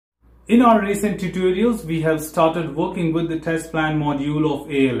In our recent tutorials, we have started working with the test plan module of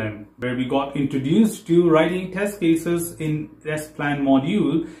ALM, where we got introduced to writing test cases in test plan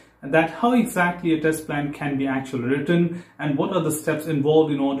module, and that how exactly a test plan can be actually written and what are the steps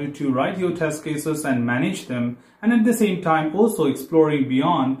involved in order to write your test cases and manage them, and at the same time also exploring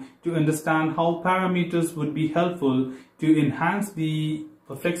beyond to understand how parameters would be helpful to enhance the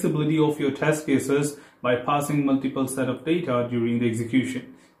flexibility of your test cases by passing multiple set of data during the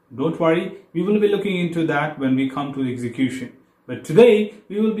execution. Don't worry, we will be looking into that when we come to the execution. But today,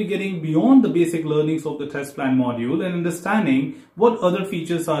 we will be getting beyond the basic learnings of the test plan module and understanding what other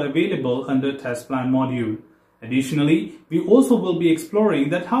features are available under test plan module. Additionally, we also will be exploring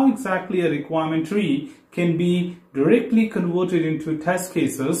that how exactly a requirement tree can be directly converted into test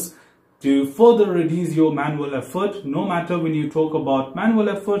cases to further reduce your manual effort. No matter when you talk about manual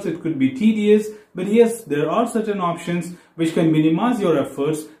efforts, it could be tedious, but yes, there are certain options which can minimize your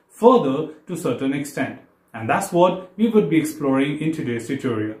efforts further to a certain extent. And that's what we would be exploring in today's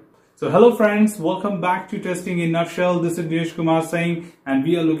tutorial. So hello friends, welcome back to Testing in Nutshell. This is Neeraj Kumar Singh and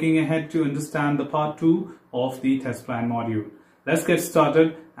we are looking ahead to understand the part 2 of the test plan module. Let's get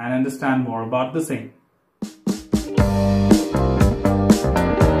started and understand more about the same.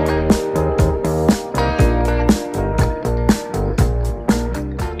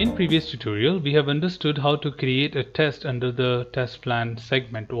 In previous tutorial, we have understood how to create a test under the test plan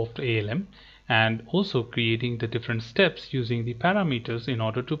segment of the ALM and also creating the different steps using the parameters in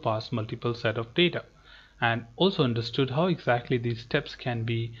order to pass multiple set of data, and also understood how exactly these steps can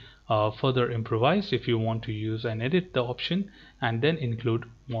be further improvised if you want to use and edit the option and then include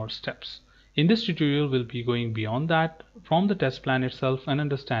more steps. In this tutorial, we'll be going beyond that from the test plan itself and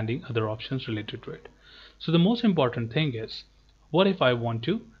understanding other options related to it. So the most important thing is, what if I want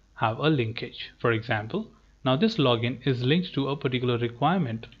to have a linkage? For example, now this login is linked to a particular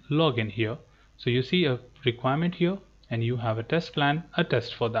requirement login here. So you see a requirement here and you have a test plan, a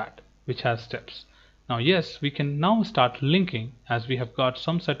test for that, which has steps. Now yes, we can now start linking as we have got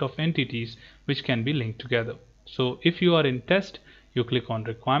some set of entities which can be linked together. So if you are in test, you click on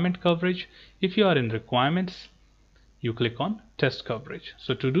requirement coverage. If you are in requirements, you click on test coverage.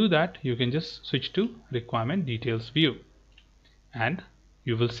 So to do that, you can just switch to requirement details view and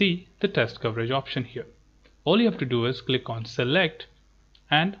you will see the test coverage option here. All you have to do is click on select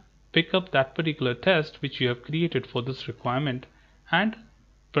and pick up that particular test which you have created for this requirement and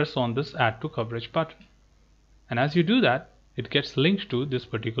press on this add to coverage button. And as you do that, it gets linked to this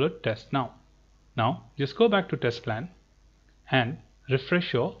particular test now. Now just go back to test plan and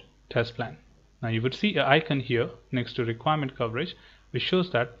refresh your test plan. Now you would see an icon here next to requirement coverage which shows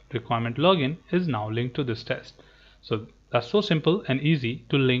that requirement login is now linked to this test. So that's so simple and easy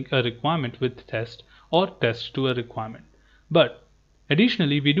to link a requirement with test or test to a requirement. But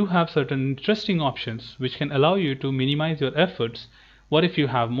additionally, we do have certain interesting options which can allow you to minimize your efforts. What if you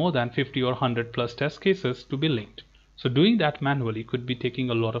have more than 50 or 100 plus test cases to be linked? So doing that manually could be taking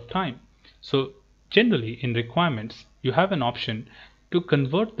a lot of time. So generally in requirements, you have an option to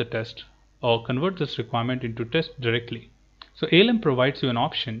convert the test or convert this requirement into test directly. So ALM provides you an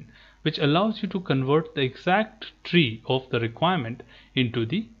option which allows you to convert the exact tree of the requirement into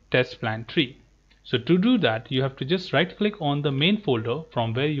the test plan tree. So to do that, you have to just right click on the main folder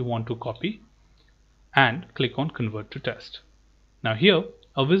from where you want to copy and click on convert to test. Now here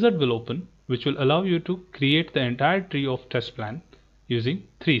a wizard will open which will allow you to create the entire tree of test plan using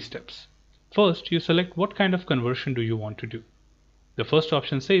 3 steps. First, you select what kind of conversion do you want to do. The first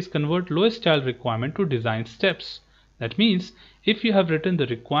option says convert lowest child requirement to design steps. That means if you have written the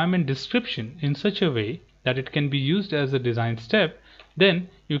requirement description in such a way that it can be used as a design step, then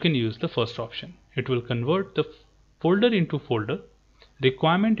you can use the first option. It will convert the folder into folder,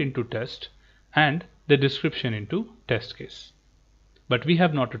 requirement into test, and the description into test case. But we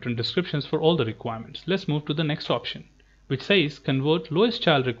have not written descriptions for all the requirements. Let's move to the next option, which says convert lowest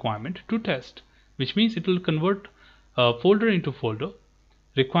child requirement to test, which means it will convert folder into folder,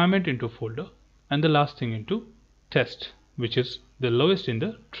 requirement into folder, and the last thing into test, which is the lowest in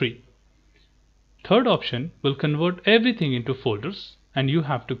the tree. Third option will convert everything into folders and you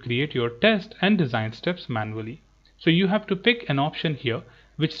have to create your test and design steps manually. So you have to pick an option here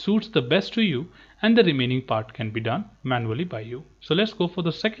which suits the best to you and the remaining part can be done manually by you. So let's go for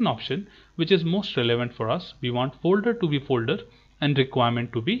the second option which is most relevant for us. We want folder to be folder and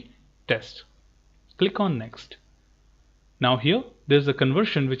requirement to be test. Click on next. Now here there's a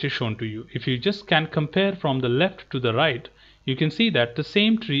conversion which is shown to you. If you just can compare from the left to the right, you can see that the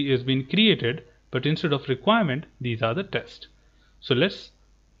same tree is being created, but instead of requirement, these are the test. So let's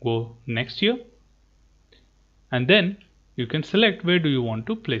go next here and then you can select where do you want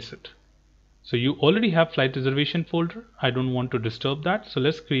to place it. So you already have flight reservation folder. I don't want to disturb that. So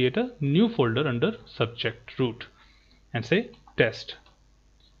let's create a new folder under subject root and say test.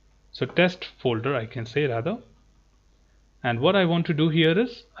 So test folder I can say rather. And what I want to do here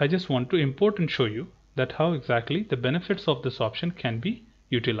is I just want to import and show you that how exactly the benefits of this option can be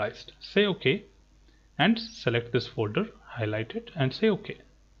utilized. Say OK and select this folder, highlight it and say OK.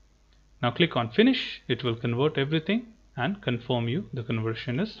 Now click on finish. It will convert everything and confirm you the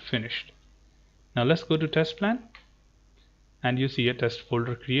conversion is finished. Now let's go to test plan and you see a test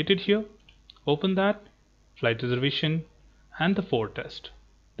folder created here. Open that, flight reservation and the for test.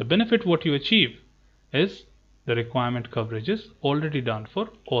 The benefit what you achieve is the requirement coverage is already done for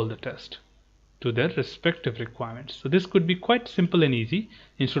all the tests to their respective requirements. So this could be quite simple and easy.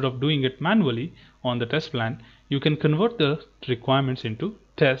 Instead of doing it manually on the test plan, you can convert the requirements into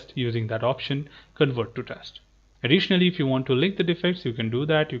test using that option convert to test. Additionally, if you want to link the defects, you can do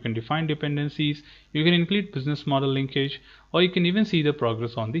that. You can define dependencies, you can include business model linkage, or you can even see the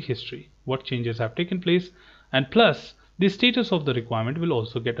progress on the history, what changes have taken place, and plus the status of the requirement will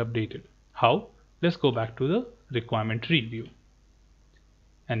also get updated. How? Let's go back to the requirement review.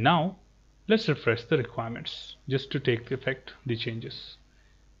 And now let's refresh the requirements just to take effect the changes.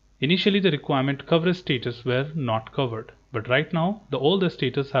 Initially the requirement coverage status were not covered, but right now all the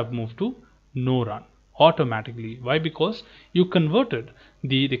status have moved to no run automatically. Why? Because you converted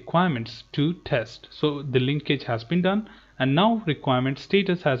the requirements to test. So the linkage has been done and now requirement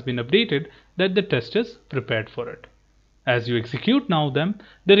status has been updated that the test is prepared for it. As you execute now them,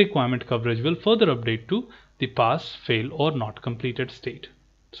 the requirement coverage will further update to the pass, fail or not completed state.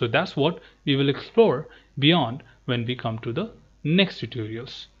 So that's what we will explore beyond when we come to the next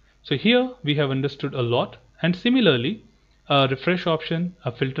tutorials. So here we have understood a lot, and similarly a refresh option,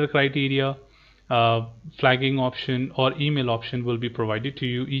 a filter criteria, flagging option or email option will be provided to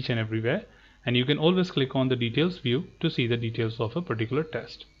you each and everywhere, and you can always click on the details view to see the details of a particular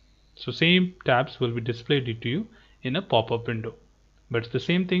test. So same tabs will be displayed to you in a pop-up window, but the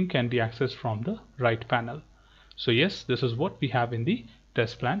same thing can be accessed from the right panel. So yes, this is what we have in the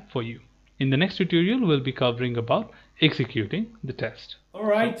test plan for you. In the next tutorial we'll be covering about executing the test.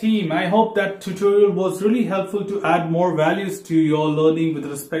 Alright team, I hope that tutorial was really helpful to add more values to your learning with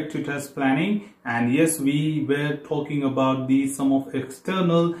respect to test planning. And yes, we were talking about some of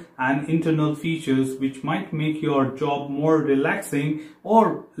external and internal features which might make your job more relaxing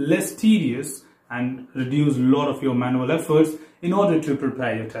or less tedious and reduce a lot of your manual efforts in order to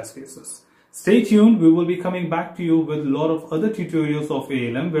prepare your test cases. Stay tuned, we will be coming back to you with a lot of other tutorials of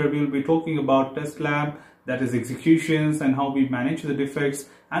ALM where we will be talking about test lab, that is executions, and how we manage the defects,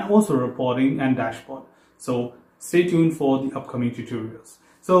 and also reporting and dashboard. So stay tuned for the upcoming tutorials.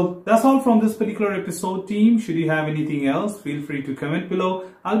 So that's all from this particular episode team. Should you have anything else, feel free to comment below.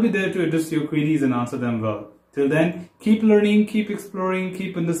 I'll be there to address your queries and answer them well. Till then, keep learning, keep exploring,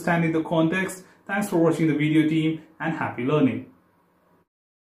 keep understanding the context. Thanks for watching the video team and happy learning.